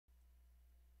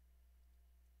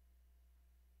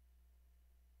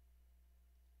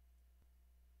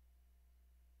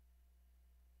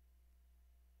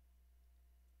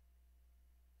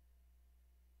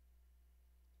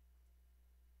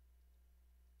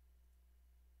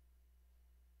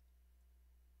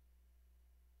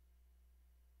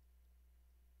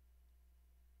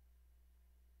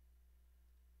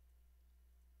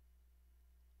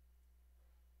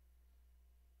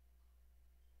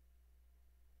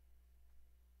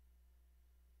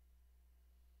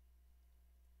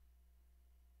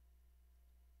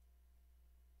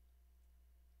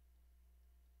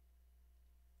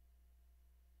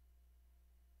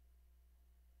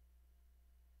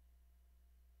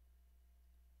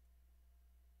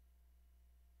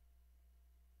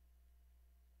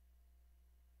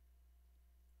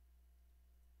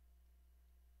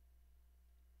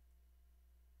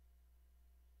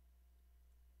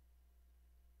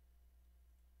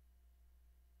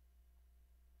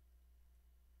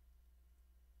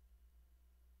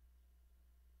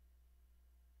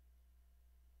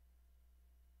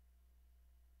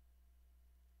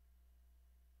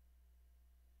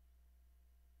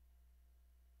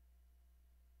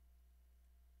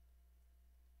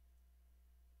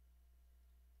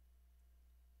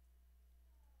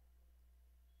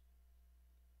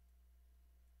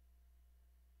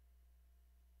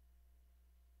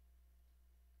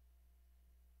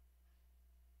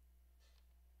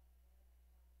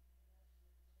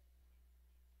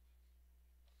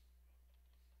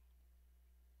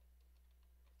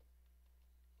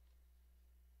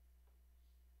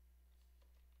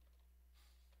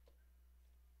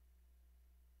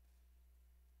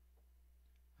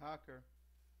hacker.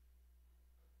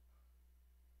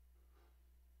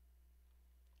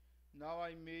 Now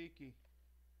I make it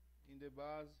in the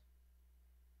base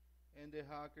and the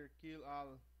hacker kill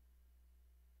all.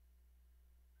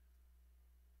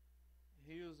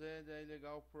 He used a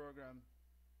illegal program.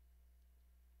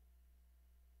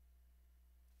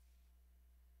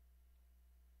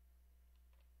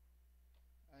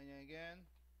 And again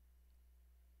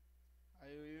I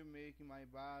will make my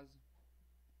base,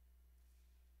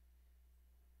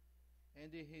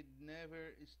 and he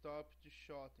never stopped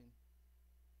shooting.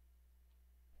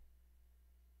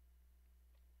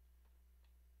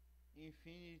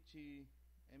 Infinity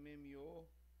MMO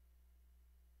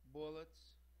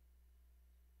bullets.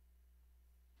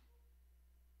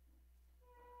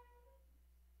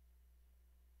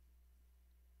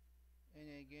 And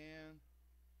again,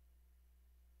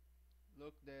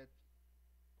 look that.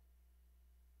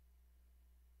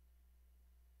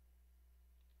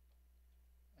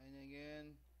 And again,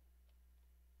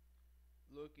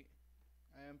 look,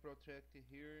 I am protected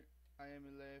here. I am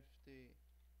left the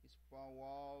spawn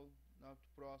wall, not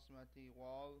proximity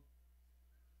wall,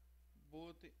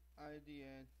 but at the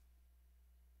end.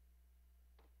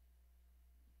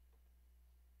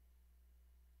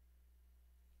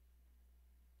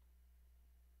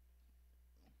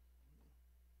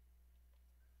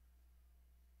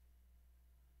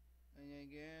 And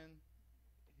again,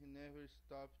 he never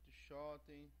stopped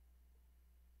shooting.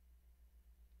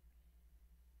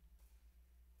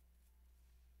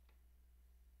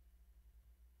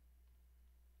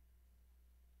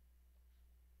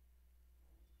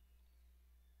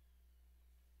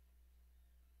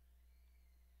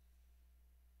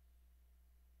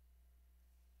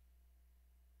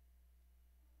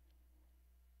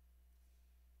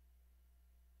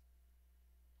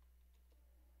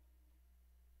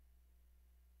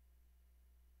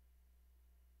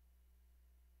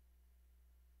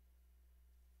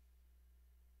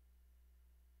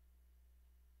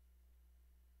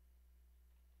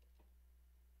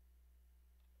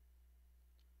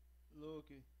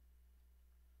 Look,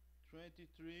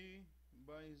 23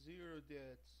 by 0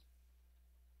 deaths.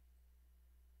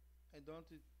 I don't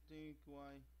think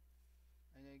why.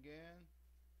 And again,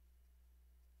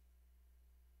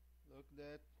 look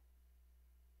that.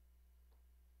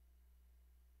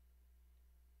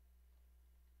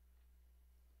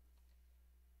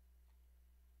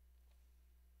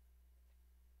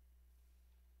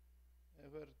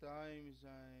 Every time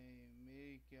I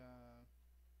make a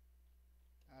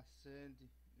send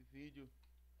video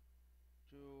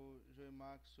to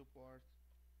Joymax support,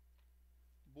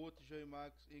 but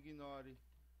Joymax ignore.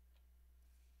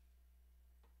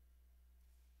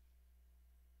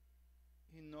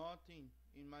 He nothing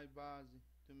in my base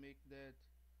to make that.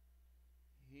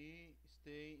 He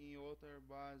stay in other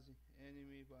base,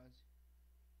 enemy base.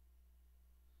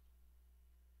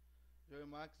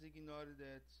 Joymax ignore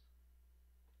that.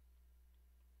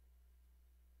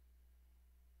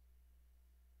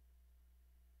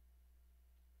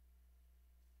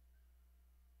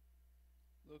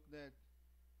 Look that.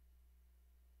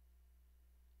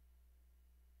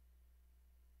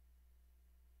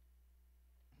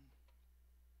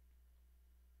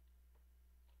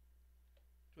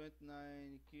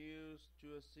 "29 kills,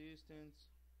 2 assistants,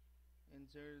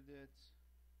 and 0 deaths."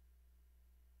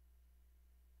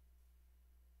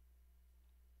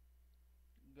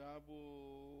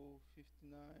 Gabo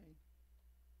 59.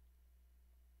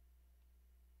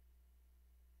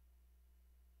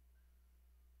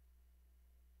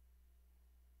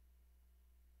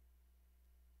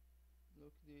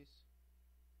 Look this.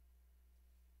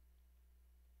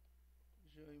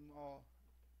 Oh,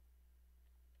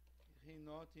 he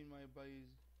not in my base.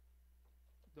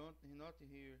 Don't, he not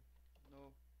here.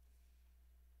 No.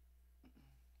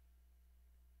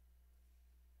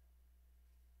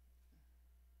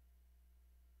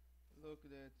 Look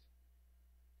that.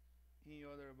 In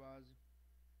other base.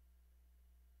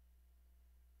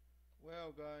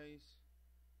 Well, guys,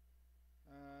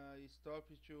 stop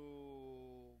to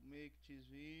make this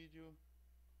video.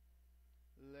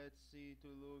 Let's see to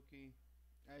look.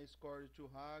 I scored 2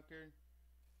 hacker,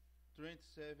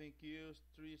 27 kills,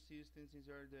 3 assistants and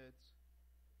 0 deaths.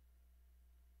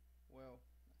 Well,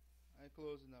 I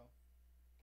close now.